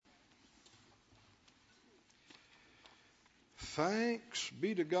Thanks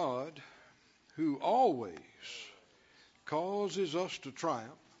be to God who always causes us to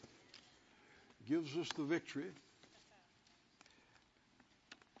triumph, gives us the victory.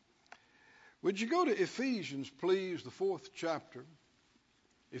 Would you go to Ephesians, please, the 4th chapter,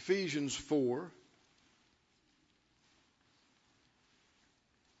 Ephesians 4.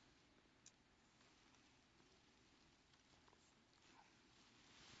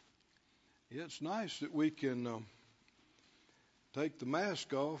 Yeah, it's nice that we can take the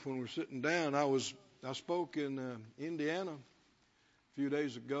mask off when we're sitting down. I spoke in Indiana a few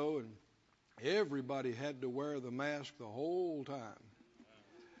days ago, and everybody had to wear the mask the whole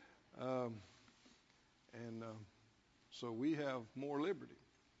time. So we have more liberty.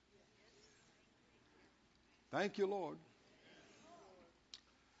 Thank you, Lord.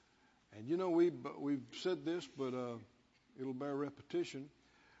 And you know, we've said this, but it'll bear repetition.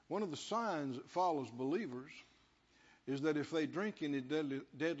 One of the signs that follows believers is that if they drink any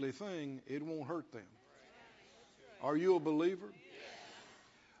deadly thing, it won't hurt them. Are you a believer?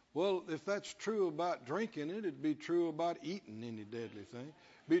 Well, if that's true about drinking it, it'd be true about eating any deadly thing.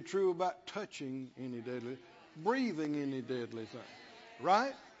 Be true about touching any deadly, breathing any deadly thing.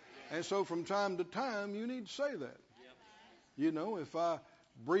 Right? And so from time to time, you need to say that. You know, if I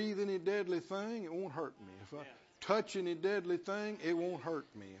breathe any deadly thing, it won't hurt me. If I touch any deadly thing, it won't hurt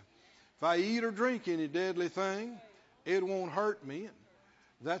me. If I eat or drink any deadly thing, it won't hurt me.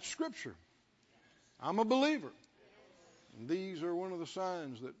 That's Scripture. I'm a believer. And these are one of the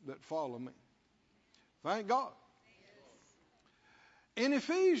signs that follow me. Thank God. In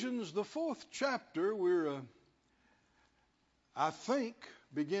Ephesians, the 4th chapter, we're, I think,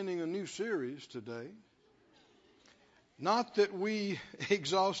 beginning a new series today. Not that we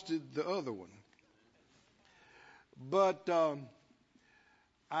exhausted the other one. But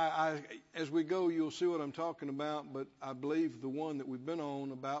as we go, you'll see what I'm talking about. But I believe the one that we've been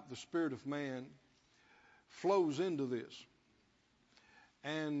on about the spirit of man flows into this.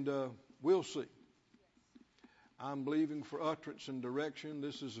 And we'll see. I'm believing for utterance and direction.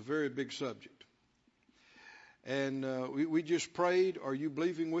 This is a very big subject. And we just prayed. Are you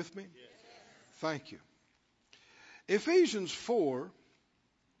believing with me? Yes. Thank you. Ephesians 4.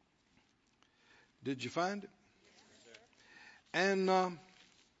 Did you find it? Yes, and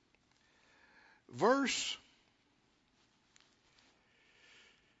verse,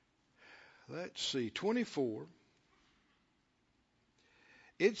 let's see, 24.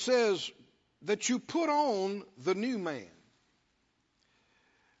 It says that you put on the new man.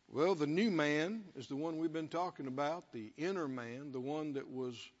 Well, the new man is the one we've been talking about, the inner man, the one that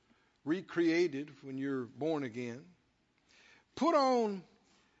was recreated when you're born again. Put on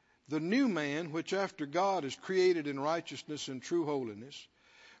the new man, which after God is created in righteousness and true holiness.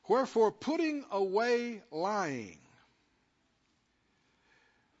 Wherefore, putting away lying,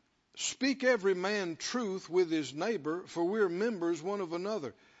 speak every man truth with his neighbor, for we are members one of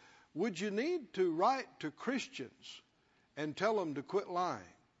another. Would you need to write to Christians and tell them to quit lying?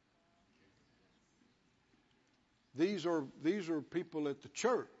 These are people at the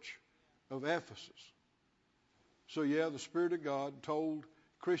church of Ephesus. So yeah, the Spirit of God told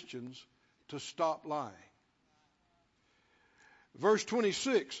Christians to stop lying. Verse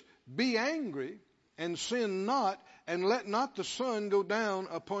 26, be angry and sin not, and let not the sun go down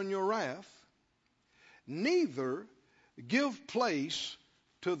upon your wrath, neither give place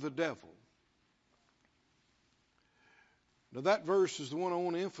to the devil. Now that verse is the one I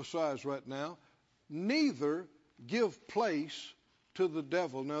want to emphasize right now. Neither give place to the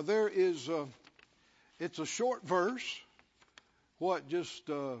devil. Now there is, it's a short verse. Just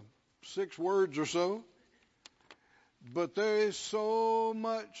 6 words or so. But there is so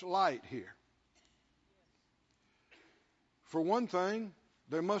much light here. For one thing,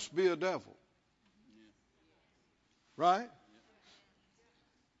 there must be a devil. Right?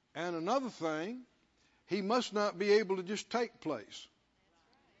 And another thing, he must not be able to just take place.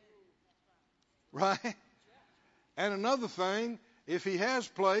 Right? And another thing, if he has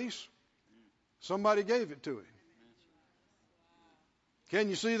place, somebody gave it to him. Can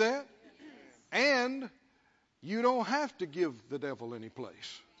you see that? And you don't have to give the devil any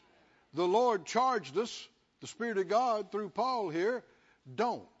place. The Lord charged us, the Spirit of God through Paul here,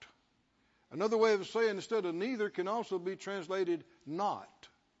 don't. Another way of saying instead of neither can also be translated not.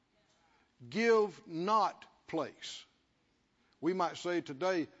 Give not place. We might say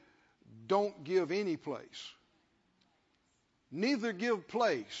today, don't give any place. Neither give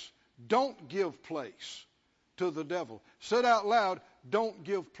place. Don't give place to the devil. Said out loud, don't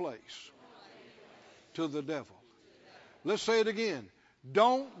give place to the devil. Let's say it again.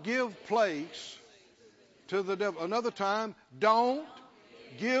 Don't give place to the devil. Another time, don't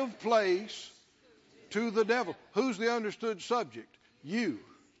give place to the devil. Who's the understood subject? You.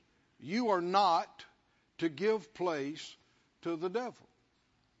 You are not to give place to the devil.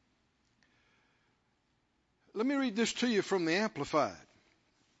 Let me read this to you from the Amplified.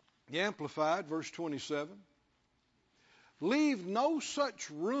 The Amplified, verse 27. Leave no such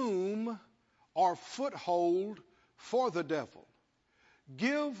room or foothold for the devil.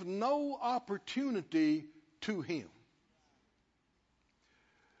 Give no opportunity to him.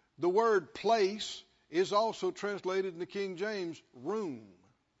 The word place is also translated in the King James room.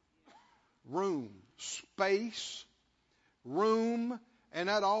 Room. Space. Room. And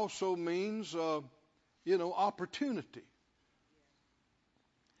that also means, opportunity.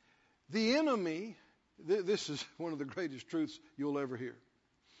 The enemy, this is one of the greatest truths you'll ever hear.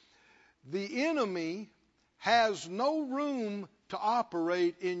 The enemy has no room to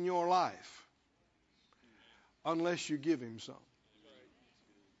operate in your life unless you give him some.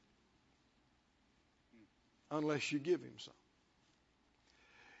 Unless you give him some.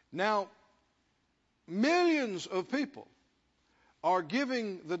 Now, millions of people are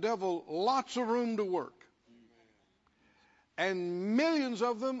giving the devil lots of room to work. And millions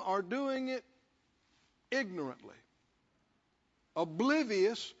of them are doing it ignorantly,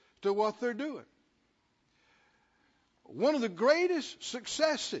 oblivious to what they're doing. One of the greatest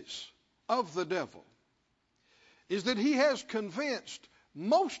successes of the devil is that he has convinced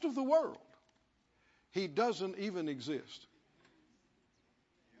most of the world he doesn't even exist.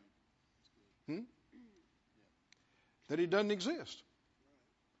 That he doesn't exist.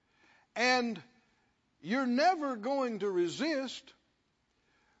 And you're never going to resist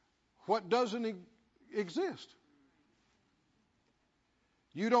what doesn't exist.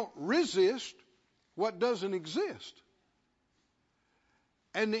 You don't resist what doesn't exist.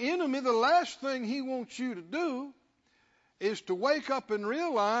 And the enemy, the last thing he wants you to do is to wake up and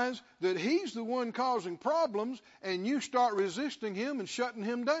realize that he's the one causing problems, and you start resisting him and shutting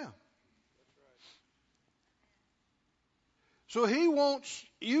him down. So he wants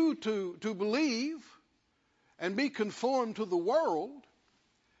you to believe and be conformed to the world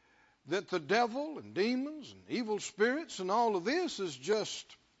that the devil and demons and evil spirits and all of this is just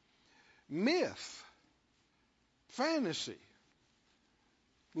myth, fantasy,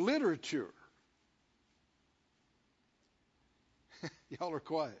 literature. Y'all are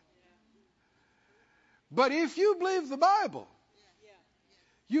quiet. But if you believe the Bible,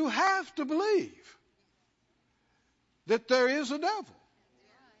 you have to believe that there is a devil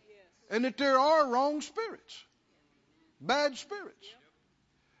and that there are wrong spirits, bad spirits.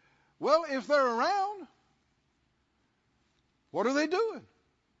 Well, if they're around, what are they doing?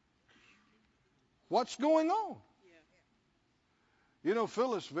 What's going on? You know,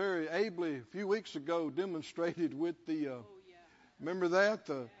 Phyllis very ably a few weeks ago demonstrated with the, remember that?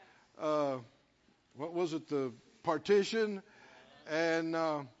 What was it? The partition and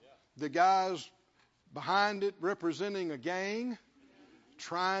the guys behind it representing a gang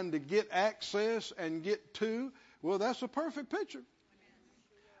trying to get access and get to. Well, that's a perfect picture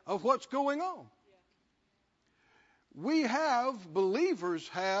of what's going on. We have, believers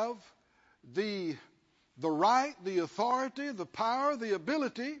have the right, the authority, the power, the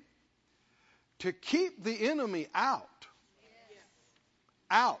ability to keep the enemy out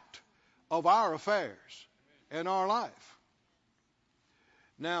of our affairs and our life.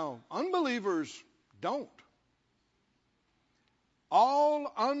 Now, unbelievers don't.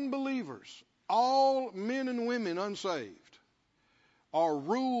 All unbelievers, all men and women unsaved, are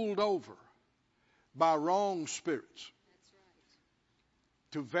ruled over by wrong spirits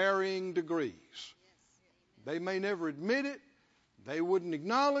to varying degrees. They may never admit it. They wouldn't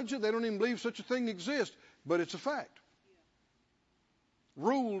acknowledge it. They don't even believe such a thing exists. But it's a fact.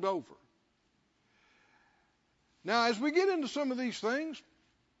 Ruled over. Now, as we get into some of these things,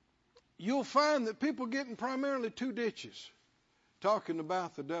 you'll find that people get in primarily two ditches talking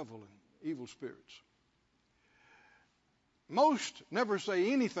about the devil and evil spirits. Most never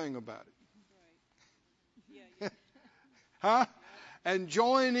say anything about it. Huh? And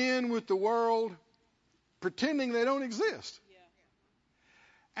join in with the world pretending they don't exist.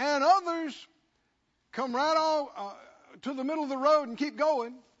 And others come right on to the middle of the road and keep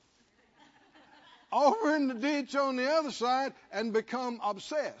going over in the ditch on the other side and become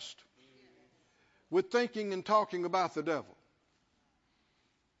obsessed with thinking and talking about the devil.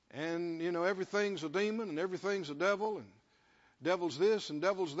 And, you know, everything's a demon and everything's a devil, and devil's this and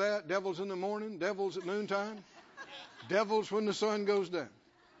devil's that, devil's in the morning, devil's at noontime, devil's when the sun goes down.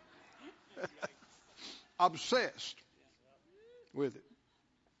 Obsessed with it.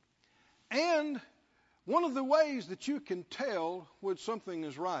 And One of the ways that you can tell when something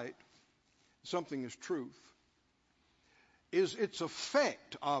is right, something is truth, is its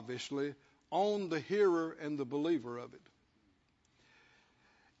effect, obviously, on the hearer and the believer of it.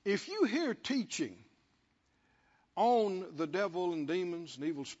 If you hear teaching on the devil and demons and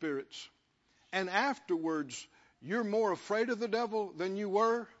evil spirits, and afterwards you're more afraid of the devil than you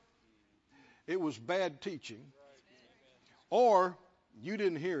were, it was bad teaching, or you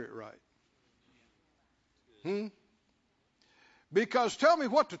didn't hear it right. Because tell me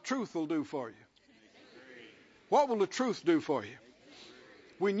what the truth will do for you. What will the truth do for you?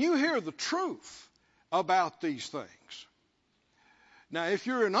 When you hear the truth about these things. Now, if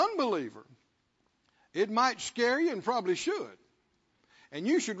you're an unbeliever, it might scare you and probably should. And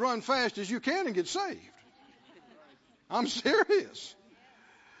you should run fast as you can and get saved. I'm serious.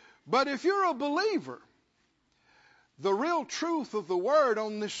 But if you're a believer, the real truth of the Word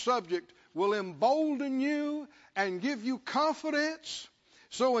on this subject will embolden you and give you confidence.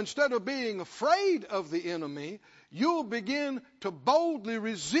 So instead of being afraid of the enemy, you'll begin to boldly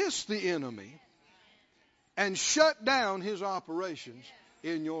resist the enemy and shut down his operations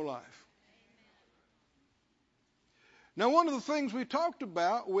in your life. Now, one of the things we talked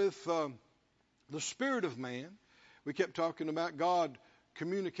about with the spirit of man, we kept talking about God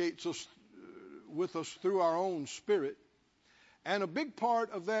communicates with us through our own spirit. And a big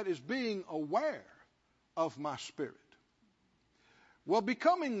part of that is being aware of my spirit. Well,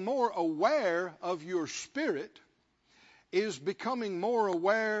 becoming more aware of your spirit is becoming more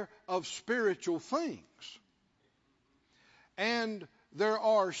aware of spiritual things. And there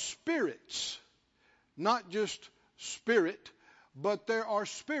are spirits, not just spirit, but there are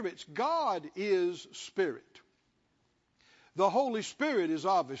spirits. God is spirit. The Holy Spirit is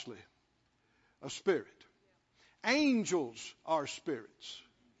obviously a spirit. Angels are spirits.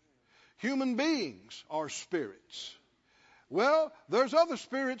 Human beings are spirits. Well, there's other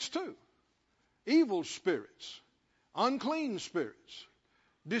spirits too. Evil spirits, unclean spirits,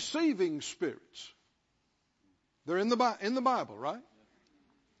 deceiving spirits. They're in the Bible, right?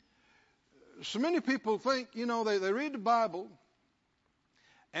 So many people think, they read the Bible,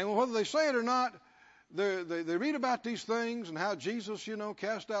 and whether they say it or not, they read about these things and how Jesus,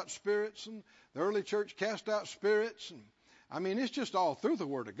 cast out spirits, and the early church cast out spirits. And it's just all through the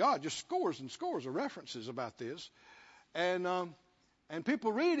Word of God, just scores and scores of references about this. And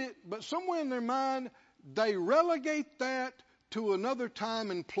people read it, but somewhere in their mind, they relegate that to another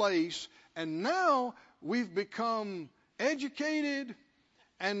time and place. And now we've become educated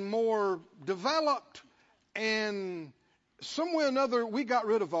and more developed, and somewhere or another, we got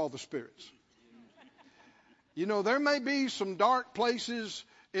rid of all the spirits. There may be some dark places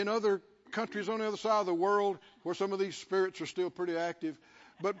in other countries on the other side of the world where some of these spirits are still pretty active,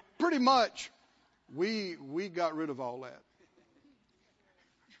 but pretty much we got rid of all that.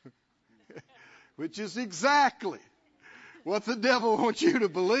 Which is exactly what the devil wants you to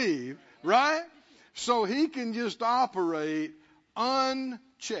believe, right? So he can just operate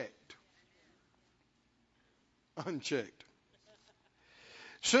unchecked. Unchecked.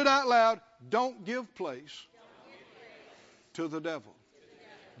 Said out loud, don't give place to the devil.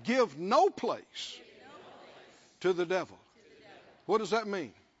 Give no place to the devil. What does that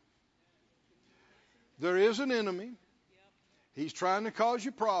mean? There is an enemy. He's trying to cause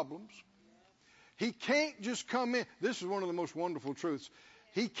you problems. He can't just come in. This is one of the most wonderful truths.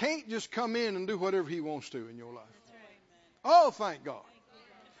 He can't just come in and do whatever he wants to in your life. Oh, thank God.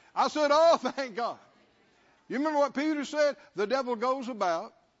 I said, oh, thank God. You remember what Peter said? The devil goes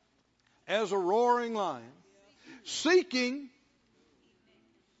about as a roaring lion, seeking,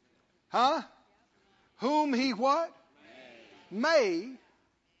 whom he what? May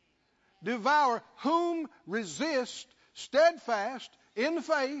devour. Whom resist steadfast in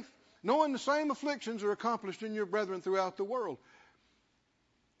faith, knowing the same afflictions are accomplished in your brethren throughout the world.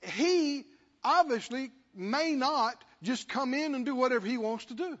 He obviously may not just come in and do whatever he wants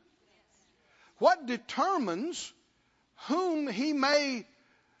to do. What determines whom he may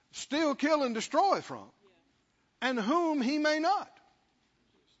steal, kill, and destroy from, and whom he may not?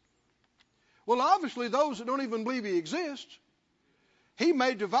 Well, obviously, those that don't even believe he exists, he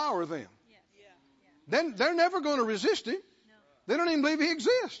may devour them. Then they're never going to resist him. They don't even believe he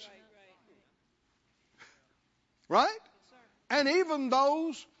exists. Right? And even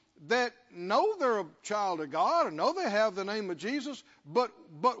those that know they're a child of God and know they have the name of Jesus, but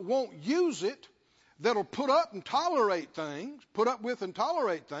won't use it, that'll put up and tolerate things, put up with and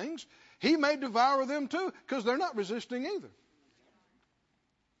tolerate things, he may devour them too, because they're not resisting either.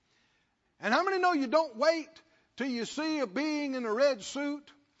 And how many know you don't wait till you see a being in a red suit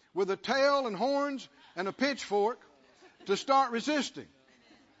with a tail and horns and a pitchfork to start resisting.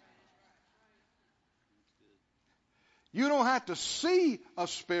 You don't have to see a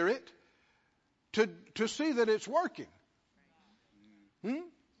spirit to see that it's working.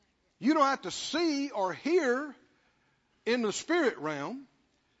 You don't have to see or hear in the spirit realm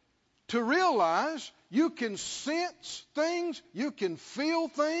to realize you can sense things, you can feel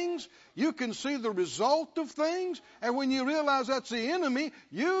things, you can see the result of things, and when you realize that's the enemy,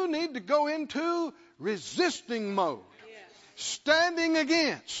 you need to go into resisting mode, standing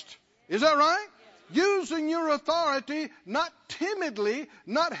against. Is that right? Using your authority, not timidly,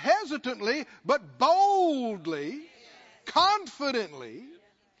 not hesitantly, but boldly, confidently.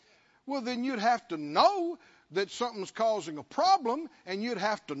 Well, then you'd have to know that something's causing a problem, and you'd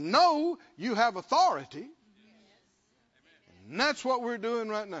have to know you have authority. And that's what we're doing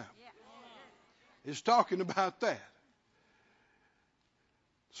right now, is talking about that.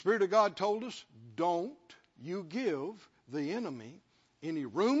 The Spirit of God told us, don't you give the enemy any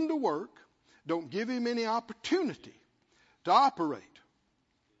room to work. Don't give him any opportunity to operate.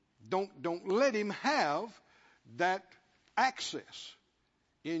 Don't let him have that access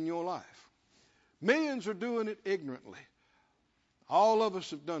in your life. Millions are doing it ignorantly. All of us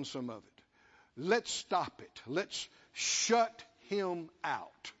have done some of it. Let's stop it. Let's shut him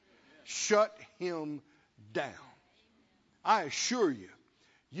out. Shut him down. I assure you,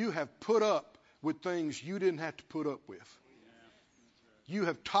 you have put up with things you didn't have to put up with. You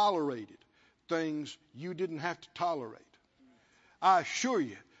have tolerated things you didn't have to tolerate. I assure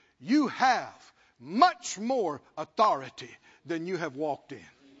you, you have much more authority than you have walked in.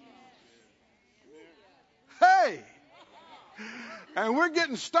 Hey! And we're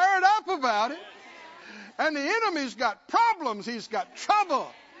getting stirred up about it. And the enemy's got problems. He's got trouble.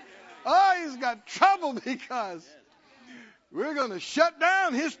 Oh, he's got trouble because we're going to shut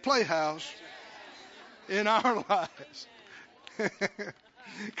down his playhouse in our lives.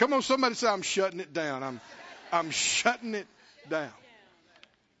 Come on, somebody say, I'm shutting it down. I'm shutting it down.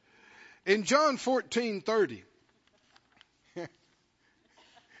 In John 14:30,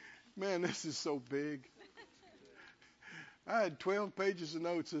 man, this is so big. I had 12 pages of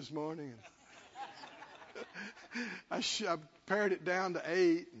notes this morning. And I pared it down to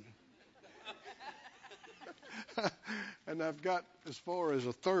 8. And I've got as far as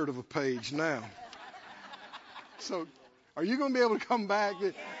a third of a page now. So, are you going to be able to come back?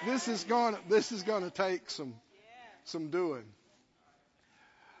 This is going to take some doing.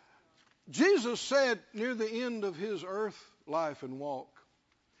 Jesus said near the end of his earth life and walk,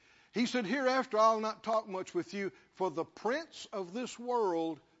 he said, hereafter I'll not talk much with you, for the prince of this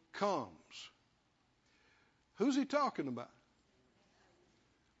world comes. Who's he talking about?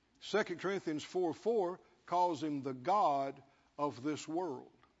 2 Corinthians 4:4 calls him the God of this world.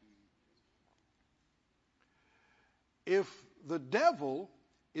 If the devil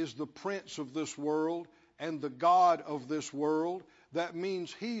is the prince of this world and the God of this world, that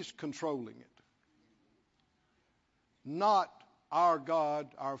means he's controlling it. Not our God,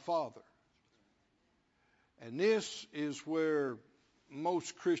 our Father. And this is where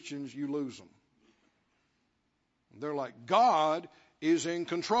most Christians, you lose them. They're like, God is in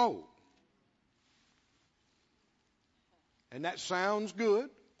control. And that sounds good.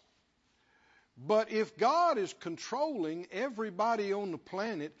 But if God is controlling everybody on the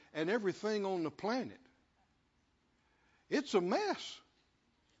planet and everything on the planet, it's a mess.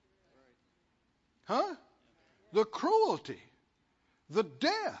 Huh? The cruelty, the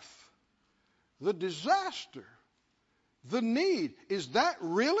death, the disaster, the need. Is that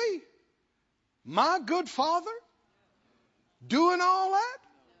really my good Father doing all that?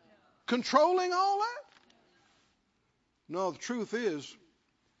 Controlling all that? No, the truth is,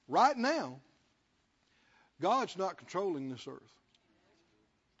 right now, God's not controlling this earth.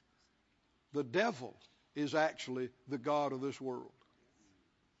 The devil is actually the God of this world.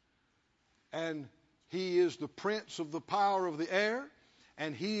 And he is the prince of the power of the air,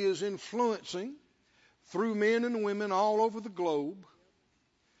 and he is influencing through men and women all over the globe,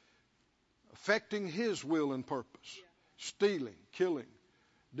 affecting his will and purpose, stealing, killing,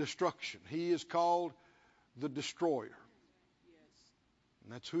 destruction. He is called the destroyer.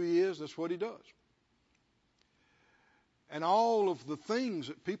 And that's who he is, that's what he does. And all of the things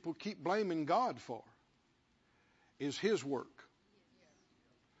that people keep blaming God for is his work.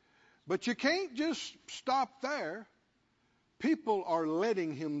 But you can't just stop there. People are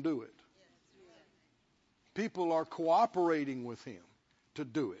letting him do it. People are cooperating with him to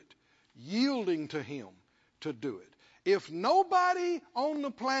do it, yielding to him to do it. If nobody on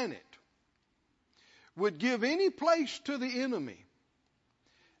the planet would give any place to the enemy,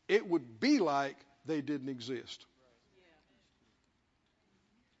 it would be like they didn't exist.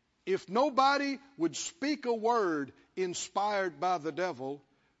 If nobody would speak a word inspired by the devil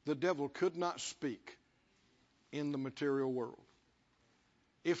could not speak in the material world.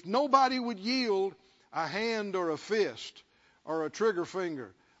 If nobody would yield a hand or a fist or a trigger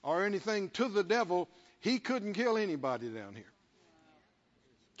finger or anything to the devil, he couldn't kill anybody down here.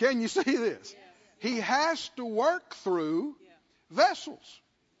 Can you see this? He has to work through vessels.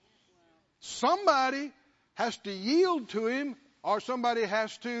 Somebody has to yield to him, or somebody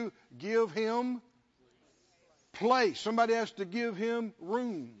has to give him place. Somebody has to give him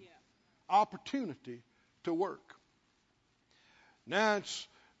room, opportunity to work. Now, it's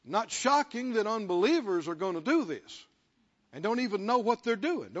not shocking that unbelievers are going to do this and don't even know what they're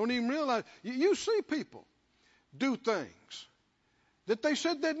doing, don't even realize. You see people do things that they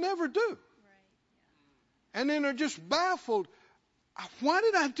said they'd never do. And then are just baffled. Why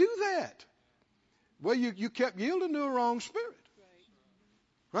did I do that? Well, you kept yielding to a wrong spirit.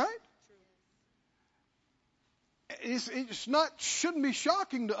 Right? Shouldn't be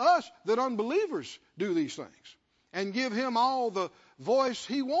shocking to us that unbelievers do these things and give him all the voice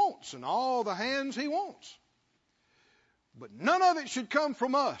he wants and all the hands he wants. But none of it should come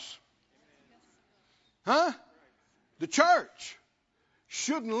from us. Huh? The church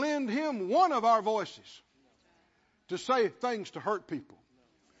shouldn't lend him one of our voices to say things to hurt people.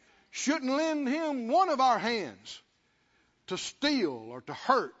 Shouldn't lend him one of our hands to steal or to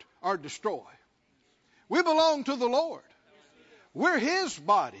hurt or destroy. We belong to the Lord. We're his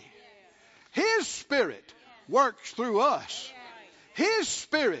body. His Spirit works through us. His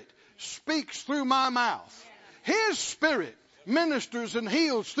Spirit speaks through my mouth. His Spirit ministers and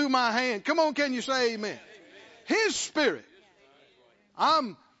heals through my hand. Come on, can you say amen? His Spirit.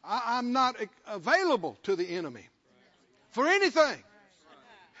 I'm not available to the enemy for anything.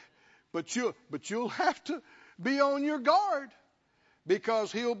 But you'll have to be on your guard,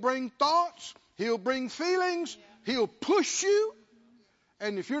 because he'll bring thoughts, he'll bring feelings, he'll push you.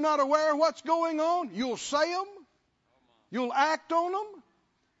 And if you're not aware of what's going on, you'll say them, you'll act on them,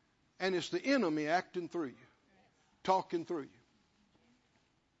 and it's the enemy acting through you, talking through you.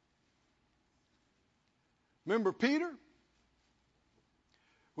 Remember Peter?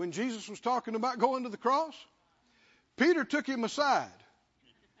 When Jesus was talking about going to the cross, Peter took him aside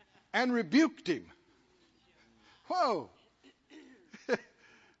and rebuked him. Whoa.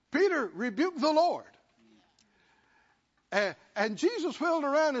 Peter rebuked the Lord. And Jesus wheeled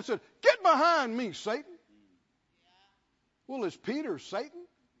around and said, "Get behind me, Satan." Well, is Peter Satan?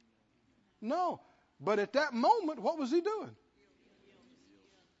 No. But at that moment, what was he doing?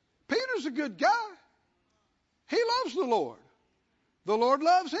 Peter's a good guy. He loves the Lord. The Lord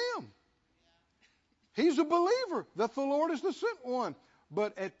loves him. He's a believer that the Lord is the sent one.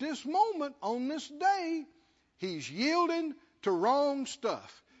 But at this moment, on this day, he's yielding to wrong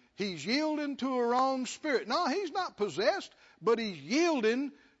stuff. He's yielding to a wrong spirit. No, he's not possessed, but he's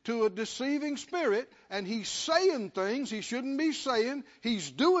yielding to a deceiving spirit, and he's saying things he shouldn't be saying.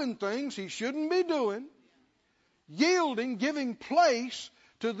 He's doing things he shouldn't be doing. Yielding, giving place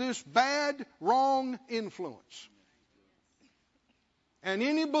to this bad, wrong influence. And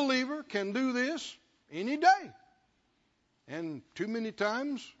any believer can do this any day. And too many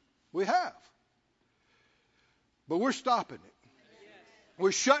times we have. But we're stopping it.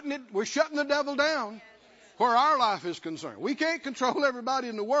 We're shutting the devil down where our life is concerned. We can't control everybody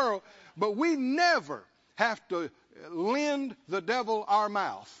in the world, but we never have to lend the devil our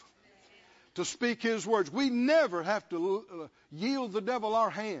mouth to speak his words. We never have to yield the devil our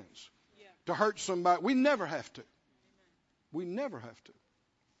hands to hurt somebody. We never have to. We never have to.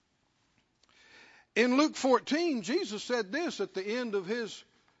 In Luke 14, Jesus said this at the end of his,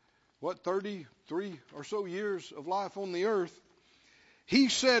 33 or so years of life on the earth. He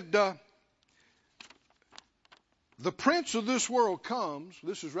said, the prince of this world comes.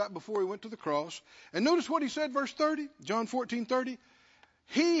 This is right before he went to the cross. And notice what he said, verse 30, John 14:30.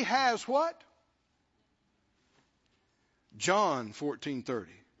 He has what? John 14:30.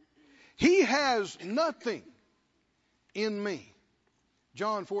 He has nothing in me.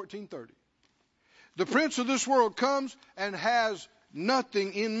 John 14:30. The prince of this world comes and has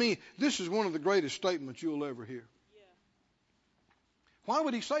nothing in me. This is one of the greatest statements you'll ever hear. Why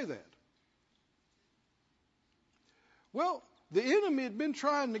would he say that? Well, the enemy had been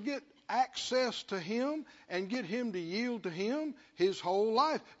trying to get access to him and get him to yield to him his whole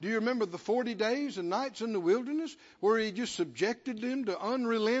life. Do you remember the 40 days and nights in the wilderness where he just subjected them to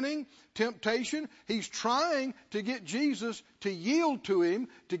unrelenting temptation? He's trying to get Jesus to yield to him,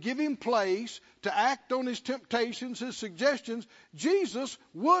 to give him place, to act on his temptations, his suggestions. Jesus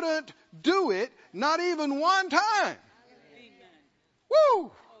wouldn't do it, not even one time.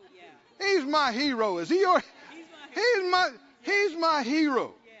 Woo! He's my hero. Is he your? He's my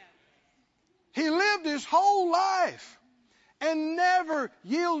hero. He lived his whole life and never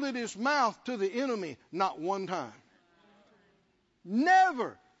yielded his mouth to the enemy, not one time.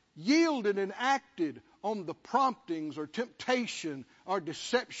 Never yielded and acted on the promptings or temptation or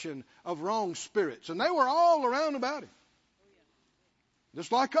deception of wrong spirits. And they were all around about him,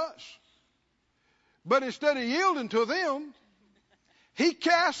 just like us. But instead of yielding to them, he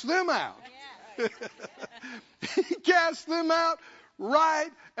cast them out. He cast them out right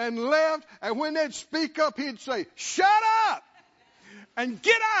and left. And when they'd speak up, he'd say, "Shut up and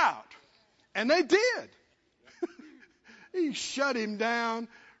get out." And they did. He shut him down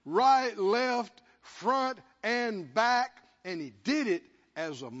right, left, front, and back. And he did it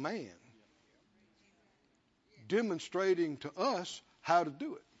as a man, demonstrating to us how to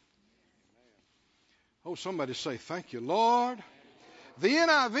do it. Oh, somebody say, "Thank you, Lord." The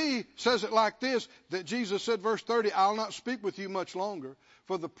NIV says it like this, that Jesus said, verse 30, "I'll not speak with you much longer,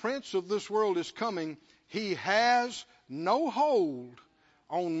 for the prince of this world is coming. He has no hold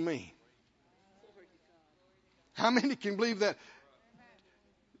on me." How many can believe that?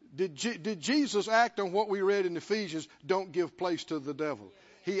 Did Jesus act on what we read in Ephesians? Don't give place to the devil.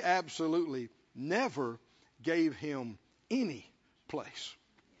 He absolutely never gave him any place.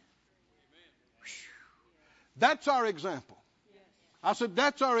 That's our example. I said,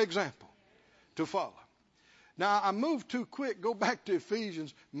 that's our example to follow. Now, I moved too quick. Go back to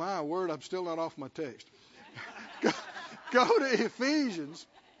Ephesians. My word, I'm still not off my text. Go to Ephesians,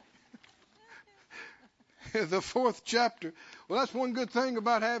 the 4th chapter. Well, that's one good thing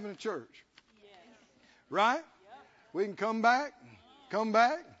about having a church. Right? We can come back.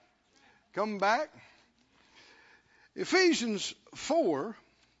 Ephesians 4,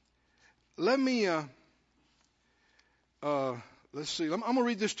 let me... let's see. I'm going to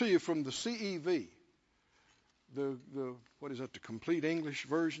read this to you from the CEV. What is that? The Complete English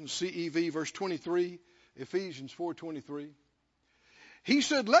Version, CEV, verse 23, Ephesians 4:23. He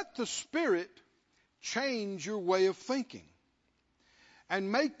said, "Let the Spirit change your way of thinking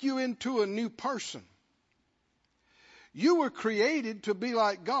and make you into a new person. You were created to be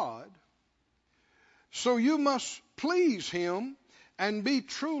like God, so you must please Him and be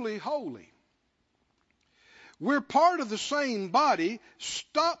truly holy. We're part of the same body.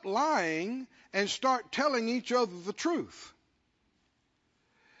 Stop lying and start telling each other the truth.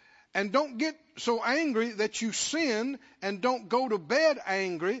 And don't get so angry that you sin, and don't go to bed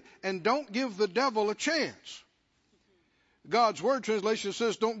angry, and don't give the devil a chance." God's Word translation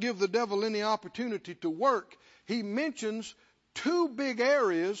says, don't give the devil any opportunity to work. He mentions two big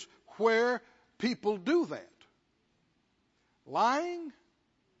areas where people do that: lying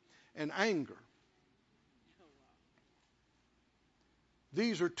and anger.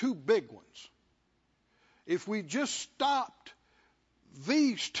 These are two big ones. If we just stopped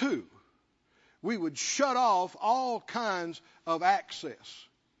these two, we would shut off all kinds of access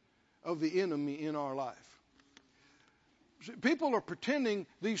of the enemy in our life. People are pretending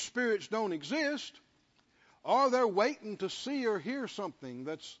these spirits don't exist, or they're waiting to see or hear something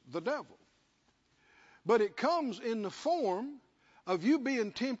that's the devil. But it comes in the form of you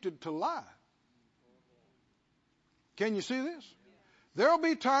being tempted to lie. Can you see this? There'll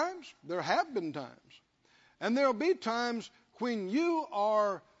be times, there have been times, and there'll be times when you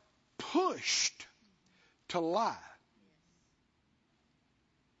are pushed to lie.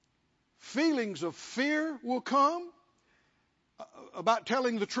 Feelings of fear will come about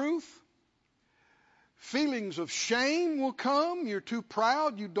telling the truth. Feelings of shame will come. You're too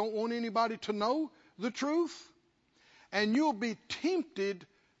proud. You don't want anybody to know the truth. And you'll be tempted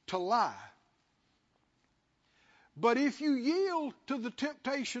to lie. But if you yield to the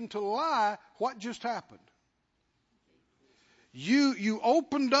temptation to lie, what just happened? You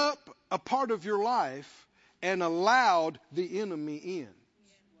opened up a part of your life and allowed the enemy in.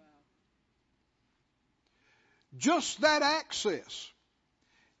 Just that access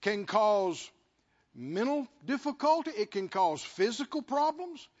can cause mental difficulty. It can cause physical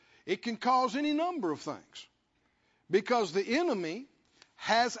problems. It can cause any number of things. Because the enemy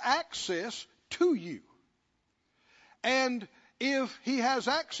has access to you. And if he has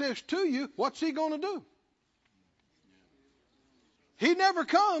access to you, what's he going to do? He never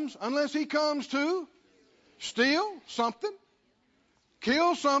comes unless he comes to steal something,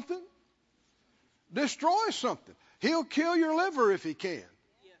 kill something, destroy something. He'll kill your liver if he can.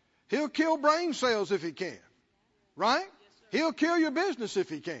 He'll kill brain cells if he can. Right? He'll kill your business if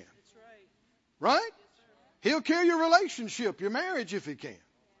he can. Right? He'll kill your relationship, your marriage if he can.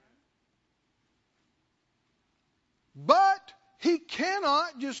 But he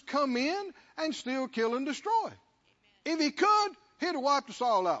cannot just come in and steal, kill, and destroy. If he could, he'd have wiped us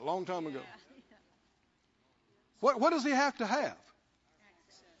all out a long time ago. What does he have to have?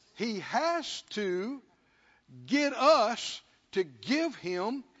 He has to get us to give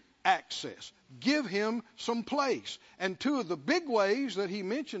him access, give him some place. And two of the big ways that he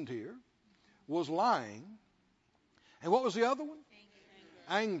mentioned here was lying. And what was the other one?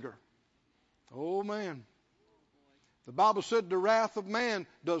 Anger. Oh, man. The Bible said the wrath of man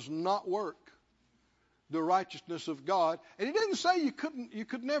does not work the righteousness of God. And he didn't say you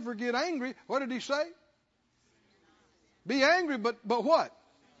could never get angry. What did he say? Be angry, but what?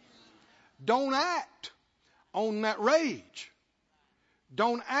 Don't act on that rage.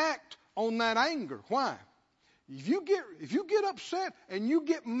 Don't act on that anger. Why? If you get upset and you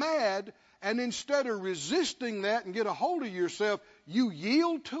get mad, and instead of resisting that and get a hold of yourself, you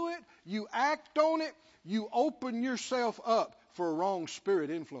yield to it, you act on it, you open yourself up for a wrong spirit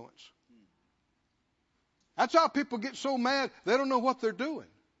influence. That's how people get so mad, they don't know what they're doing.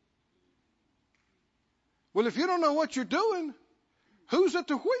 Well, if you don't know what you're doing, who's at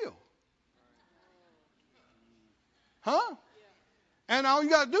the wheel? Huh? And all you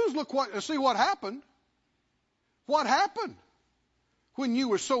got to do is look and see what happened. What happened when you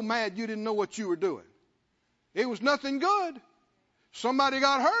were so mad you didn't know what you were doing? It was nothing good. Somebody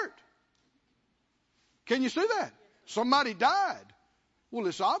got hurt. Can you see that? Somebody died. Well,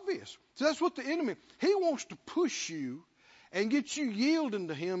 it's obvious. So that's what the enemy, he wants to push you and get you yielding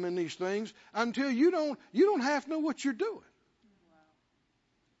to him in these things until you don't have to know what you're doing.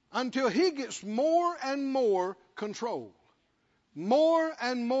 Until he gets more and more control. More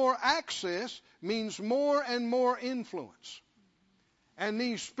and more access means more and more influence. And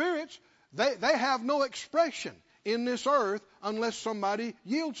these spirits, they have no expression in this earth unless somebody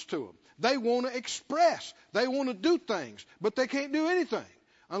yields to them. They want to express. They want to do things, but they can't do anything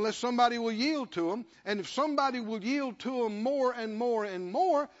unless somebody will yield to them. And if somebody will yield to them more and more and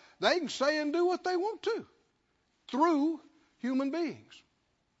more, they can say and do what they want to through human beings.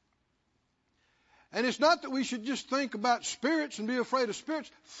 And it's not that we should just think about spirits and be afraid of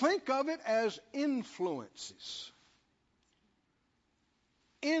spirits. Think of it as influences.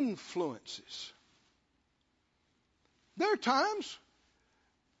 Influences. There are times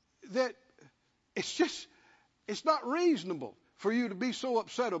that it's not reasonable for you to be so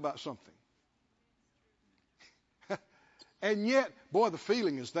upset about something. And yet, boy, the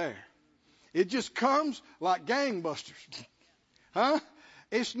feeling is there. It just comes like gangbusters. Huh?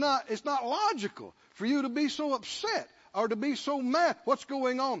 It's not logical for you to be so upset or to be so mad. What's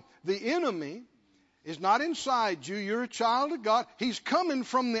going on? The enemy is not inside you. You're a child of God. He's coming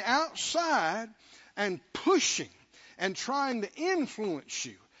from the outside and pushing and trying to influence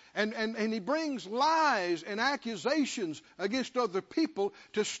you. And he brings lies and accusations against other people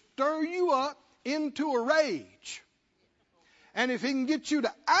to stir you up into a rage. And if he can get you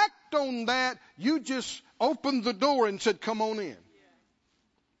to act on that, you just opened the door and said, come on in.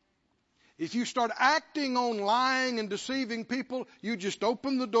 If you start acting on lying and deceiving people, you just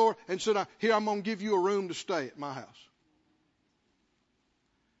open the door and said, here, I'm going to give you a room to stay at my house.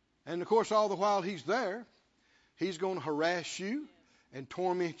 And of course, all the while he's there, he's going to harass you and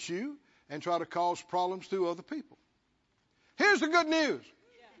torment you and try to cause problems to other people. Here's the good news.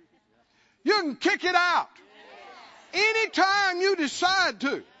 You can kick it out. Anytime you decide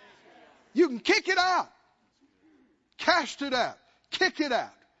to, you can kick it out. Cast it out. Kick it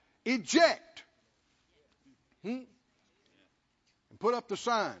out. Eject. And put up the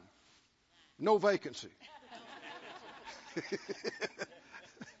sign. No vacancy.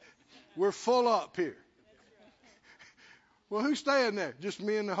 We're full up here. Well, who's staying there? Just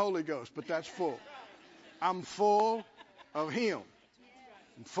me and the Holy Ghost, but that's full. I'm full of him.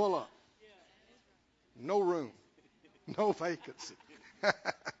 I'm full up. No room. No vacancy.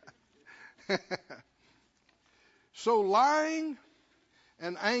 So lying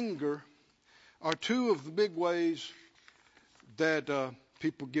and anger are two of the big ways that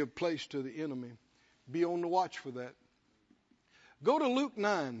people give place to the enemy. Be on the watch for that. Go to Luke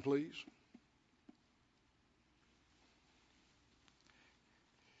 9, please.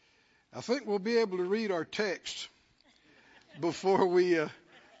 I think we'll be able to read our text before we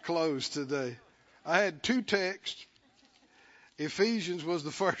close today. I had two texts Ephesians was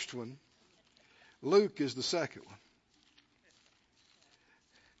the first one. Luke is the second one.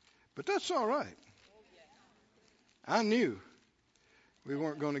 But that's all right. I knew we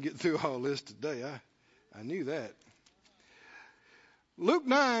weren't going to get through all this today. I knew that. Luke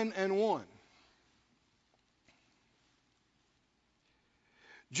 9:1.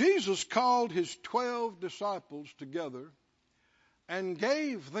 Jesus called his 12 disciples together and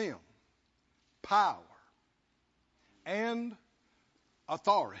gave them power and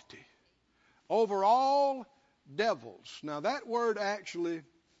authority over all devils. Now that word actually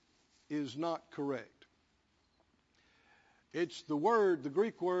is not correct. It's the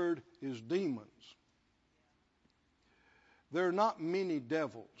Greek word is demons. There are not many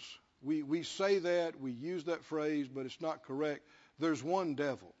devils. We say that, we use that phrase, but it's not correct. There's one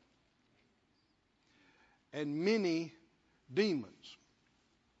devil and many demons.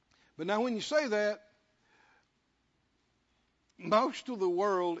 But now when you say that, most of the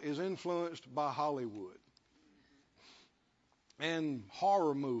world is influenced by Hollywood and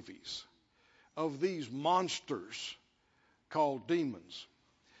horror movies of these monsters called demons.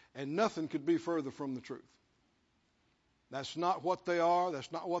 And nothing could be further from the truth. That's not what they are.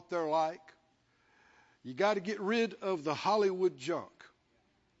 That's not what they're like. You got to get rid of the Hollywood junk.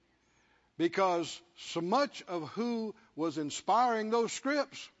 Because so much of who was inspiring those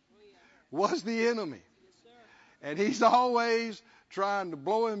scripts was the enemy. And he's always trying to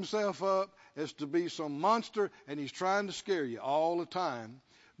blow himself up as to be some monster, and he's trying to scare you all the time.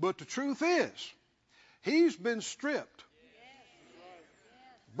 But the truth is, he's been stripped,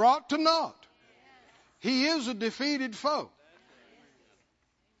 brought to naught. He is a defeated foe.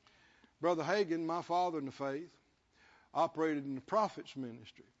 Brother Hagin, my father in the faith, operated in the prophet's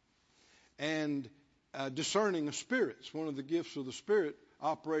ministry. And discerning of spirits, one of the gifts of the Spirit,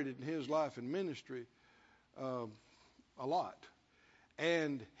 operated in his life and ministry a lot.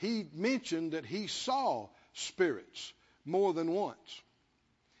 And he mentioned that he saw spirits more than once.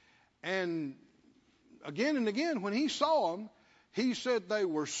 And again, when he saw them, he said they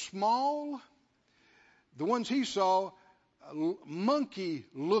were small. The ones he saw,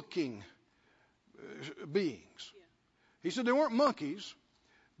 monkey-looking beings. He said they weren't monkeys,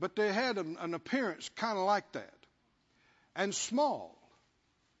 but they had an appearance kind of like that. And small.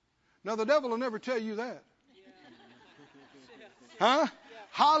 Now, the devil will never tell you that. Huh?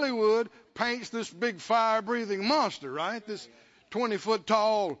 Hollywood paints this big fire-breathing monster, right? This 20-foot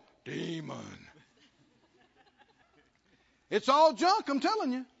tall demon. It's all junk, I'm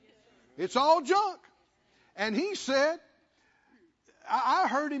telling you. It's all junk. And he said, I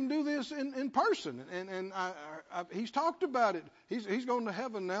heard him do this in person, and he's talked about it. He's going to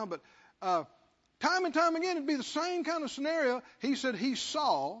heaven now, but time and time again, it'd be the same kind of scenario. He said he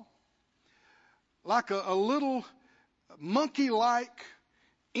saw like a little monkey-like,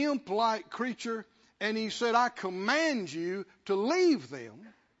 imp-like creature, and he said, I command you to leave them.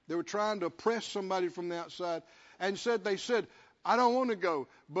 They were trying to oppress somebody from the outside, and they said, I don't want to go,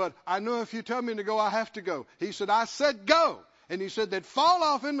 but I know if you tell me to go, I have to go. He said, I said go. And he said they'd fall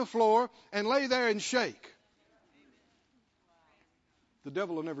off in the floor and lay there and shake. The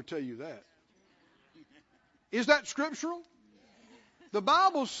devil will never tell you that. Is that scriptural? The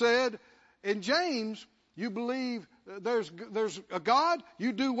Bible said in James, you believe there's a God,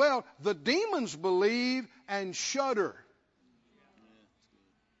 you do well. The demons believe and shudder.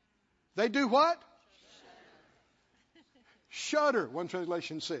 They do what? Shudder, one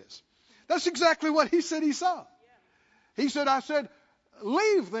translation says. That's exactly what he said he saw. He said, I said,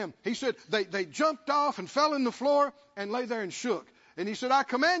 leave them. He said, they jumped off and fell in the floor and lay there and shook. And he said, I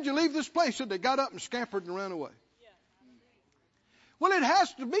command you, leave this place. He said, they got up and scampered and ran away. Well, it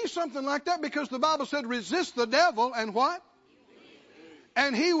has to be something like that because the Bible said, resist the devil and what?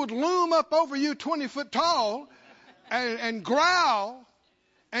 And he would loom up over you 20 foot tall and growl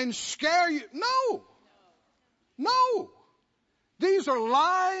and scare you. No. These are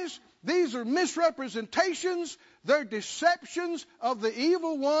lies. These are misrepresentations. They're deceptions of the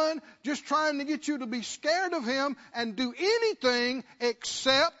evil one, just trying to get you to be scared of him and do anything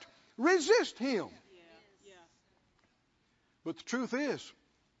except resist him. But the truth is,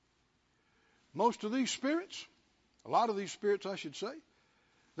 most of these spirits, a lot of these spirits I should say,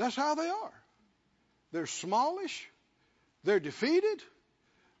 that's how they are. They're smallish. They're defeated.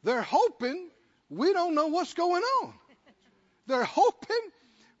 They're hoping we don't know what's going on. They're hoping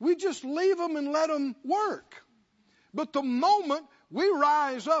we just leave them and let them work. But the moment we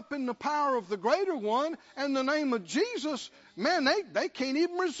rise up in the power of the greater one and the name of Jesus, man, they can't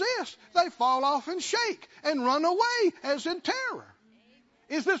even resist. They fall off and shake and run away as in terror.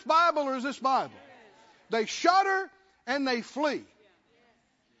 Is this Bible or is this Bible? They shudder and they flee.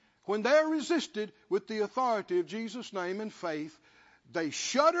 When they're resisted with the authority of Jesus' name and faith, they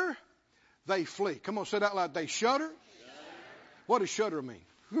shudder, they flee. Come on, say that out loud. They shudder. What does shudder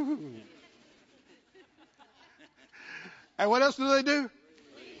mean? And what else do they do?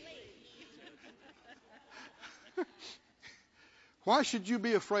 Why should you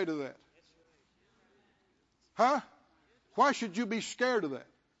be afraid of that? Huh? Why should you be scared of that?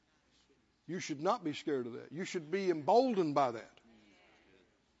 You should not be scared of that. You should be emboldened by that.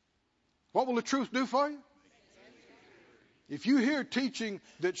 What will the truth do for you? If you hear teaching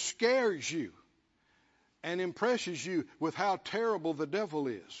that scares you and impresses you with how terrible the devil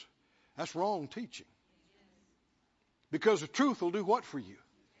is, that's wrong teaching. Because the truth will do what for you?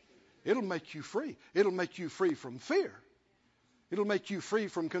 It'll make you free. It'll make you free from fear. It'll make you free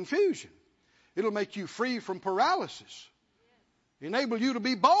from confusion. It'll make you free from paralysis. Enable you to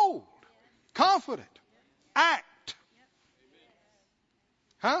be bold, confident, act.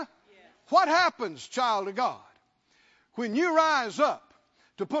 Huh? What happens, child of God, when you rise up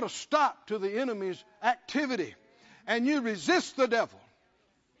to put a stop to the enemy's activity and you resist the devil?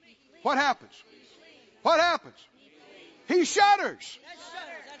 What happens? What happens? He shudders.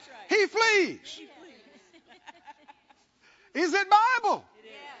 He flees. Is it Bible?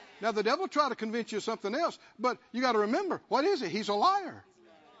 Now the devil will try to convince you of something else, but you got to remember, what is it? He's a liar.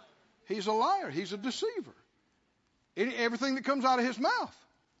 He's a liar. He's a deceiver. Everything that comes out of his mouth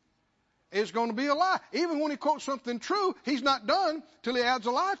is going to be a lie. Even when he quotes something true, he's not done till he adds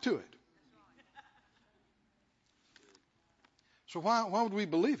a lie to it. So why would we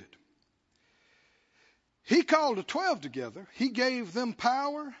believe it? He called the 12 together. He gave them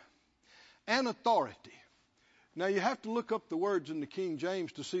power and authority. Now you have to look up the words in the King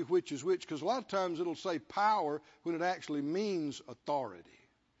James to see which is which, because a lot of times it'll say power when it actually means authority.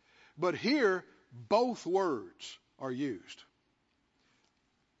 But here, both words are used.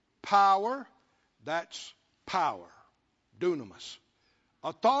 Power, that's power, dunamis.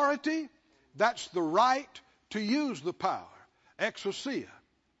 Authority, that's the right to use the power, exousia.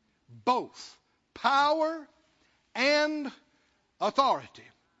 Both power and authority.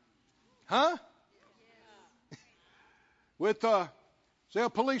 Huh? With, say, a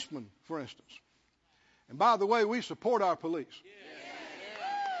policeman, for instance. And by the way, we support our police.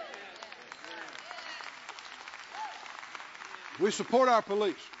 We support our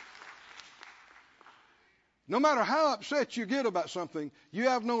police. No matter how upset you get about something, you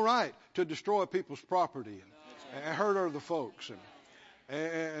have no right to destroy people's property and hurt other folks.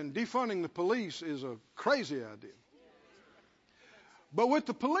 And defunding the police is a crazy idea. But with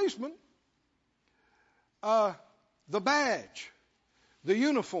the policeman, the badge, the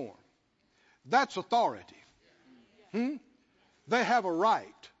uniform, that's authority. They have a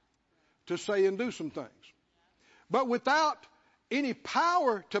right to say and do some things. But without any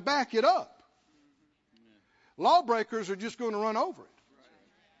power to back it up, lawbreakers are just going to run over it.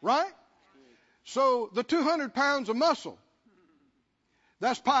 Right? So the 200 pounds of muscle,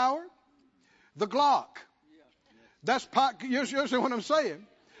 that's power. The Glock, that's power. You understand what I'm saying?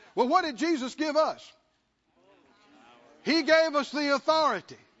 Well, what did Jesus give us? He gave us the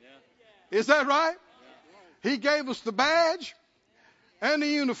authority. Is that right? He gave us the badge and the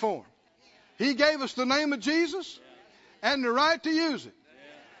uniform. He gave us the name of Jesus and the right to use it.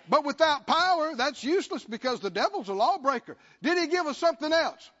 But without power, that's useless because the devil's a lawbreaker. Did he give us something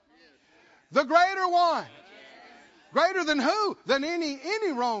else? The greater one. Greater than who? Than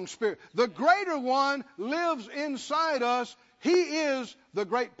any wrong spirit. The greater one lives inside us. He is the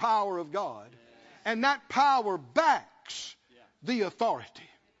great power of God. And that power backs the authority.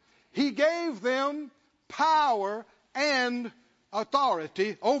 He gave them power and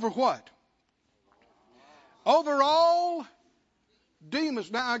authority over what? Over all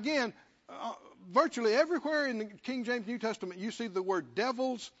demons. Now again, virtually everywhere in the King James New Testament you see the word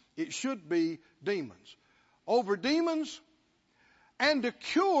devils, it should be demons. Over demons and to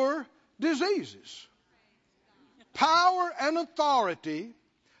cure diseases. Power and authority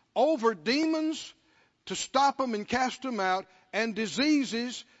over demons to stop them and cast them out, and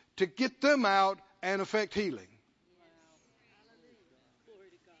diseases to get them out and effect healing.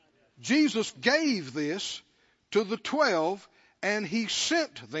 Jesus gave this to the 12, and he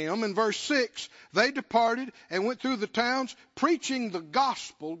sent them. In verse 6, they departed and went through the towns, preaching the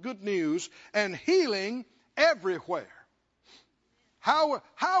gospel, good news, and healing everywhere. How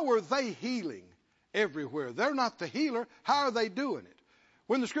are they healing everywhere? They're not the healer. How are they doing it?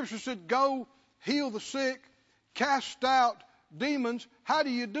 When the scripture said, go heal the sick, cast out demons, how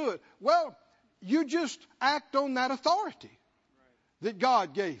do you do it? Well, you just act on that authority that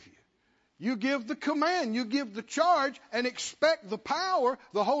God gave you. You give the command, you give the charge, and expect the power,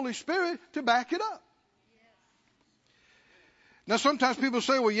 the Holy Spirit, to back it up. Now, sometimes people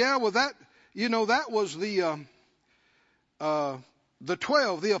say, well, yeah, well, that was the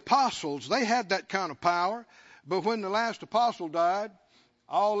 12, the apostles. They had that kind of power. But when the last apostle died,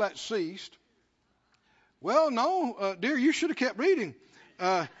 all that ceased. Well, no, dear, you should have kept reading.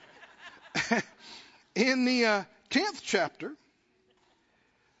 In the 10th chapter,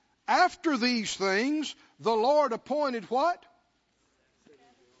 after these things, the Lord appointed what?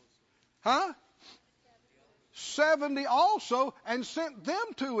 70 also, and sent them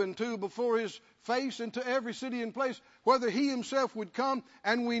 2 and 2 before his face into every city and place, whether he himself would come.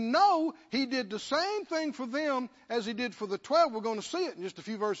 And we know he did the same thing for them as he did for the 12. We're going to see it in just a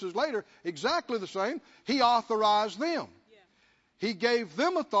few verses later. Exactly the same. He authorized them. He gave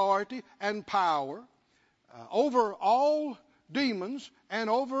them authority and power over all demons and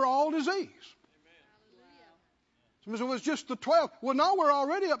over all disease. So it was just the 12. Well, now we're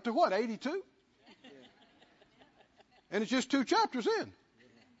already up to what, 82? And it's just 2 chapters in.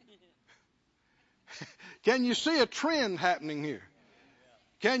 Can you see a trend happening here?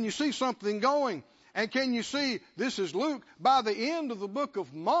 Can you see something going? And can you see, this is Luke, by the end of the book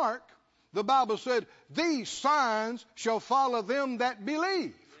of Mark, the Bible said, these signs shall follow them that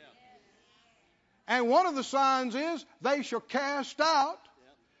believe. And one of the signs is they shall cast out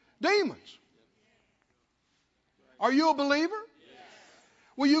demons. Are you a believer?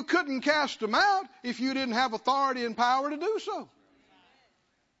 Well, you couldn't cast them out if you didn't have authority and power to do so.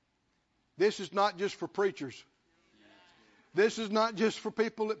 This is not just for preachers. This is not just for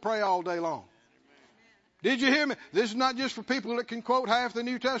people that pray all day long. Did you hear me? This is not just for people that can quote half the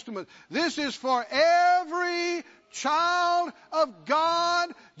New Testament. This is for every child of God,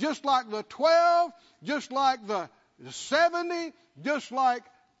 just like the 12, just like the 70, just like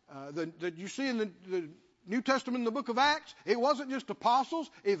that you see in the New Testament in the book of Acts. It wasn't just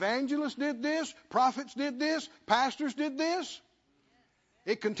apostles. Evangelists did this. Prophets did this. Pastors did this.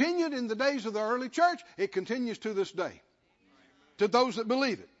 It continued in the days of the early church. It continues to this day. To those that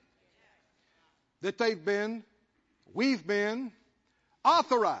believe it. That we've been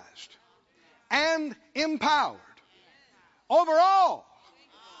authorized and empowered over all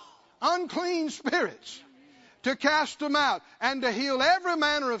unclean spirits to cast them out and to heal every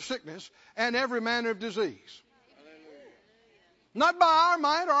manner of sickness and every manner of disease. Not by our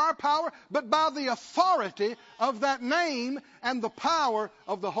might or our power, but by the authority of that name and the power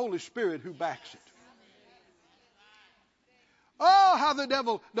of the Holy Spirit who backs it. Oh, how the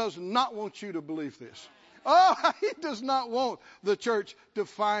devil does not want you to believe this. Oh, he does not want the church to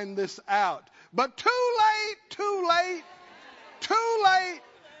find this out. But too late, too late, too late.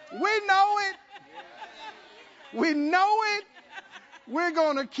 We know it. We know it. We're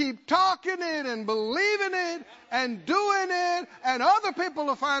going to keep talking it and believing it and doing it, and other people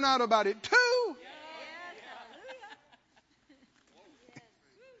will find out about it too.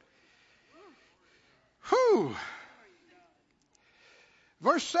 Whew.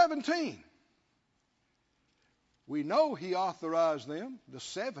 Verse 17. We know he authorized them, the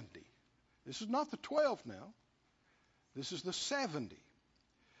 70. This is not the 12 now. This is the 70.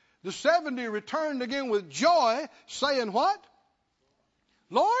 The 70 returned again with joy, saying what?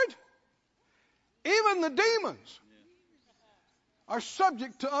 Lord, even the demons are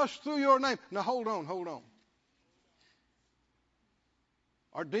subject to us through your name. Now hold on.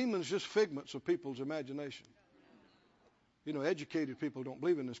 Are demons just figments of people's imagination? You know, educated people don't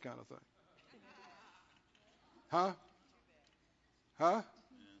believe in this kind of thing. Huh?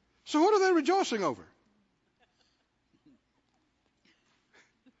 So what are they rejoicing over?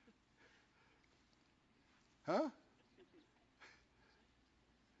 Huh?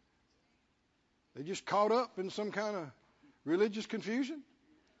 They just caught up in some kind of religious confusion?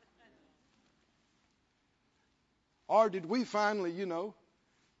 Or did we finally,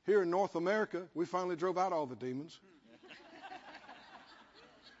 here in North America, we finally drove out all the demons?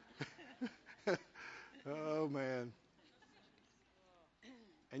 Oh, man.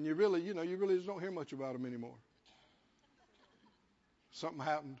 And you really just don't hear much about them anymore. Something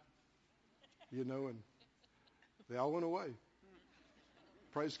happened, and they all went away.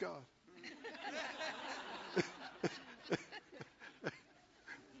 Praise God.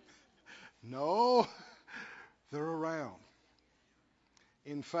 No, they're around.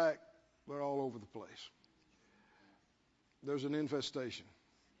 In fact, they're all over the place. There's an infestation.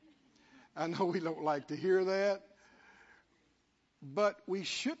 I know we don't like to hear that, but we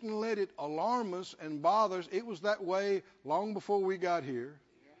shouldn't let it alarm us and bother us. It was that way long before we got here.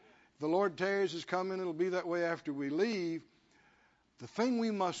 The Lord tarries is coming. It'll be that way after we leave. The thing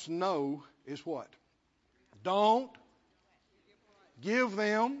we must know is what? Don't give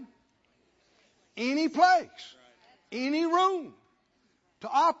them any place, any room to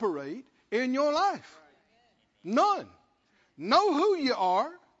operate in your life. None. Know who you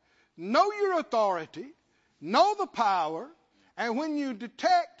are. Know your authority. Know the power. And when you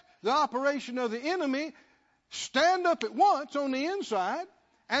detect the operation of the enemy, stand up at once on the inside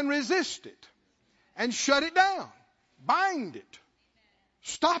and resist it. And shut it down. Bind it.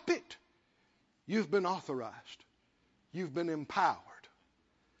 Stop it. You've been authorized. You've been empowered.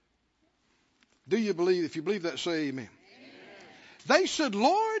 Do you believe? If you believe that, say amen. They said,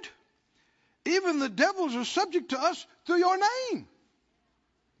 Lord, even the devils are subject to us through your name.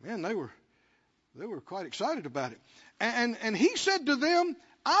 Man, they were quite excited about it. And he said to them,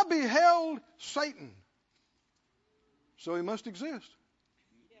 I beheld Satan. So he must exist.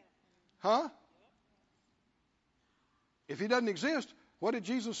 Huh? If he doesn't exist, what did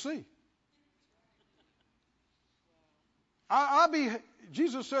Jesus see?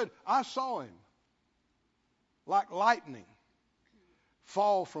 Jesus said, I saw him like lightning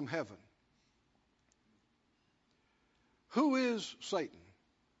fall from heaven. Who is Satan?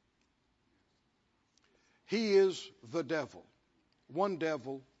 He is the devil. One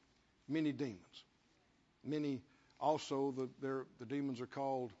devil, many demons. Many also, the demons are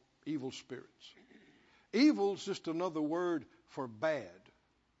called evil spirits. Evil is just another word for bad.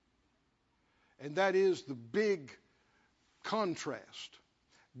 And that is the big contrast.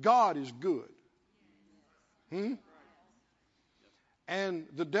 God is good. And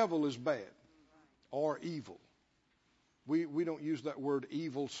the devil is bad or evil. We don't use that word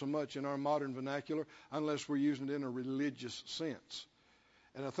evil so much in our modern vernacular unless we're using it in a religious sense.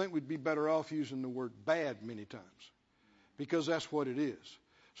 And I think we'd be better off using the word bad many times because that's what it is.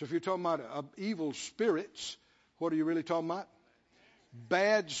 So if you're talking about evil spirits, what are you really talking about?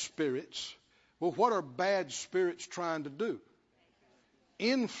 Bad spirits. Well, what are bad spirits trying to do?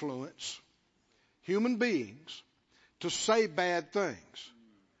 Influence human beings to say bad things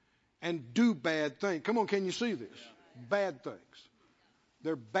and do bad things. Come on, can you see this? Bad things.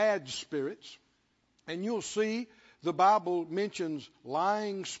 They're bad spirits. And you'll see the Bible mentions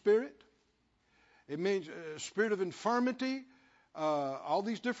lying spirit. It means spirit of infirmity, all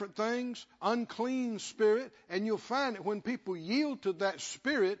these different things, unclean spirit. And you'll find that when people yield to that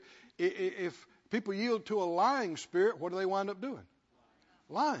spirit, if people yield to a lying spirit, what do they wind up doing?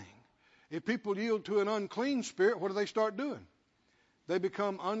 Lying. If people yield to an unclean spirit, what do they start doing? They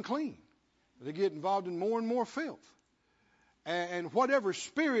become unclean. They get involved in more and more filth. And whatever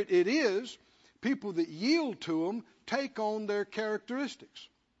spirit it is, people that yield to them take on their characteristics.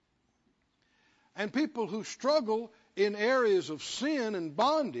 And people who struggle in areas of sin and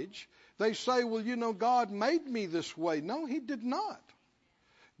bondage, they say, well, you know, God made me this way. No, he did not.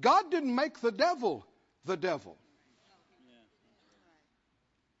 God didn't make the devil the devil.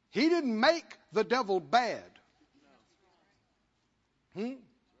 He didn't make the devil bad. In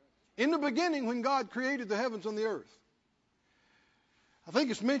the beginning, when God created the heavens and the earth, I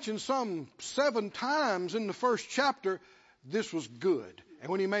think it's mentioned some 7 times in the first chapter, this was good. And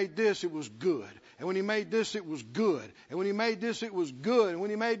when he made this, it was good. And when he made this, it was good. And when he made this, it was good. And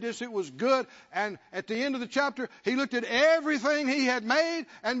when he made this, it was good. And at the end of the chapter, he looked at everything he had made,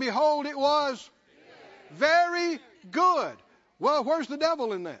 and behold, it was very good. Well, where's the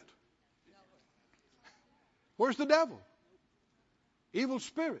devil in that? Where's the devil? Evil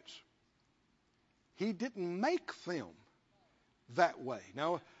spirits. He didn't make them that way.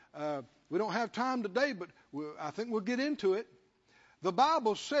 Now, we don't have time today, but I think we'll get into it. The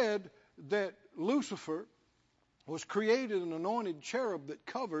Bible said that Lucifer was created an anointed cherub that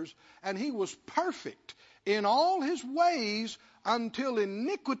covers, and he was perfect in all his ways until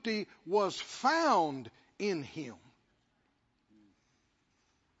iniquity was found in him.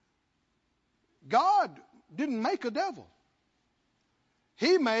 God didn't make a devil.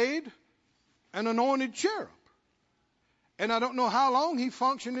 He made an anointed cherub. And I don't know how long he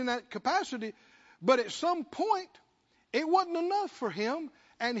functioned in that capacity, but at some point, it wasn't enough for him,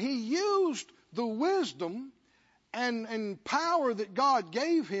 and he used the wisdom and power that God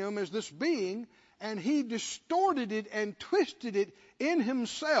gave him as this being, and he distorted it and twisted it in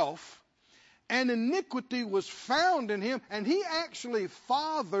himself, and iniquity was found in him, and he actually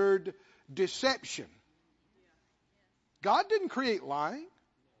fathered deception. God didn't create lying.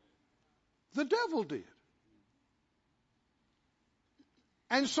 The devil did.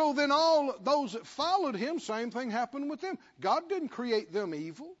 And so then all those that followed him, same thing happened with them. God didn't create them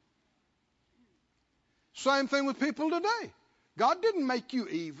evil. Same thing with people today. God didn't make you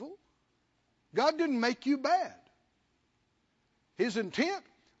evil. God didn't make you bad. His intent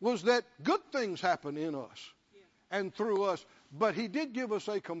was that good things happen in us and through us. But he did give us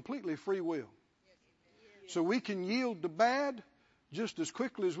a completely free will. So we can yield to bad just as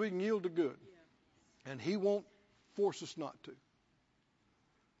quickly as we can yield to good. And he won't force us not to.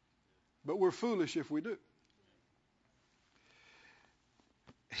 But we're foolish if we do.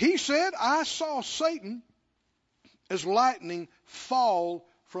 He said, I saw Satan as lightning fall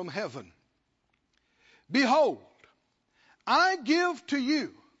from heaven. Behold, I give to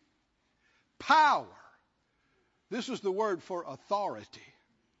you power. This is the word for authority.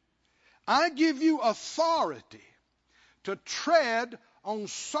 I give you authority to tread on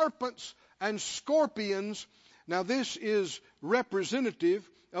serpents and scorpions. Now this is representative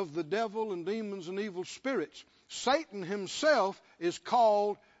of the devil and demons and evil spirits. Satan himself is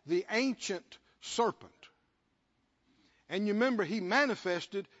called the ancient serpent. And you remember he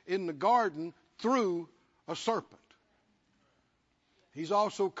manifested in the garden through a serpent. He's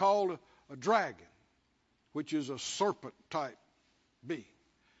also called a dragon, which is a serpent type being.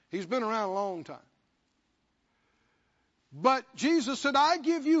 He's been around a long time. But Jesus said, I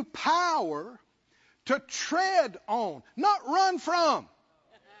give you power to tread on, not run from.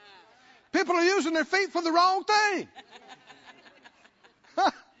 People are using their feet for the wrong thing.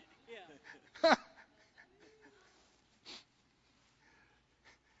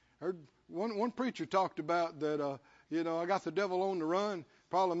 Heard one preacher talked about that, I got the devil on the run.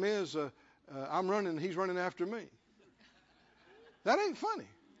 Problem is, I'm running and he's running after me. That ain't funny.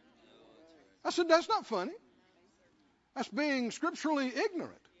 I said, that's not funny. That's being scripturally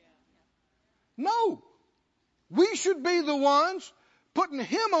ignorant. No. We should be the ones putting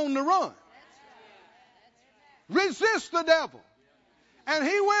him on the run. Resist the devil. And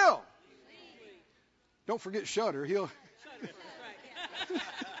he will. Don't forget Shudder.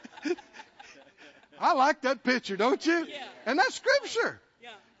 I like that picture, don't you? And that's scripture.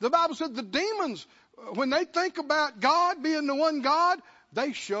 The Bible said the demons, when they think about God being the one God,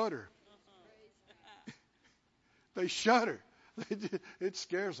 they shudder. They shudder. It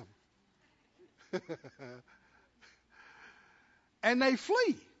scares them. And they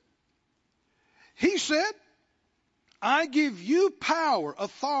flee. He said, I give you power,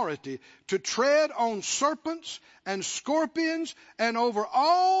 authority to tread on serpents and scorpions and over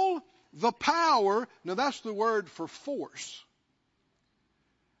all the power. Now that's the word for force.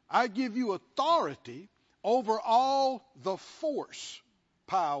 I give you authority over all the force,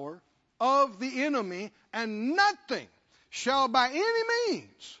 power of the enemy, and nothing shall by any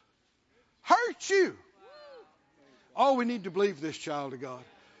means hurt you. Oh, we need to believe this, child of God.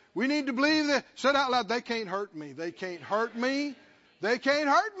 We need to believe that. Said out loud, they can't hurt me. They can't hurt me. They can't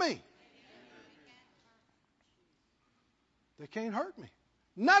hurt me. They can't hurt me.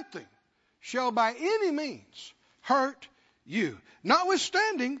 Nothing shall by any means hurt you.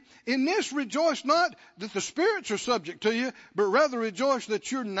 Notwithstanding, in this rejoice not that the spirits are subject to you, but rather rejoice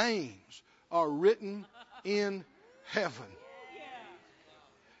that your names are written in heaven.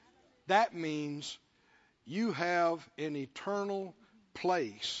 That means you have an eternal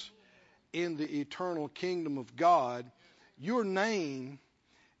place in the eternal kingdom of God. Your name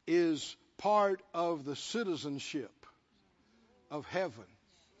is part of the citizenship of heaven.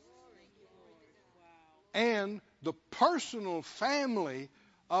 And the personal family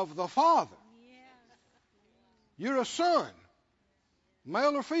of the Father. You're a son,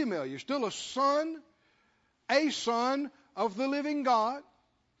 male or female. You're still a son of the living God.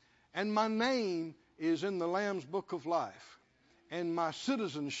 And my name is in the Lamb's Book of Life. And my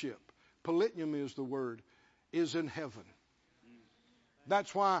citizenship, politeum is the word, is in heaven.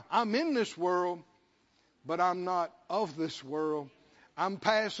 That's why I'm in this world, but I'm not of this world. I'm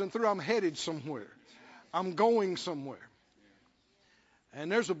passing through. I'm headed somewhere. I'm going somewhere.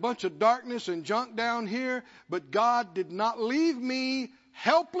 And there's a bunch of darkness and junk down here, but God did not leave me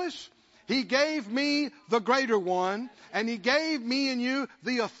helpless. He gave me the greater one, and He gave me and you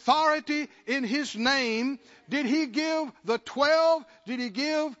the authority in His name. Did He give the 12? Did He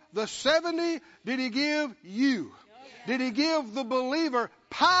give the 70? Did He give you? Did He give the believer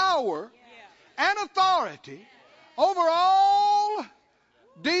power and authority over all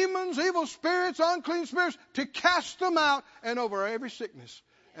demons, evil spirits, unclean spirits, to cast them out, and over every sickness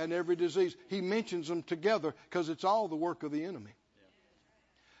and every disease? He mentions them together because it's all the work of the enemy.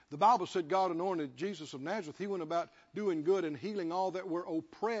 The Bible said God anointed Jesus of Nazareth. He went about doing good and healing all that were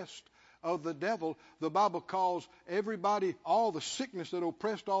oppressed of the devil. The Bible calls everybody, all the sickness that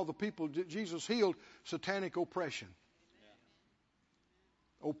oppressed all the people Jesus healed, satanic oppression.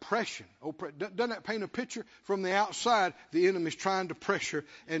 Oppression. Doesn't that paint a picture? From the outside, the enemy's trying to pressure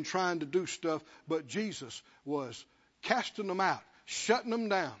and trying to do stuff, but Jesus was casting them out, shutting them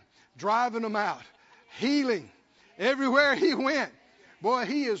down, driving them out, healing everywhere he went. Boy,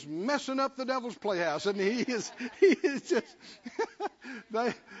 he is messing up the devil's playhouse, and he is just,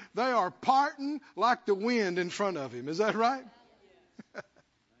 they are parting like the wind in front of him. Is that right?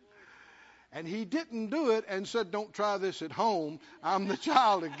 And he didn't do it and said, don't try this at home. I'm the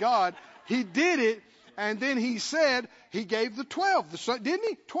child of God. He did it, and then he said, he gave the 12, didn't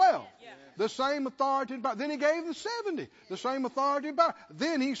he? 12. Yeah. The same authority and power. Then he gave the 70, the same authority and power.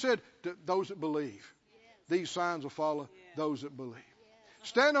 Then he said, to those that believe, these signs will follow those that believe.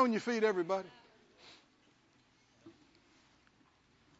 Stand on your feet, everybody.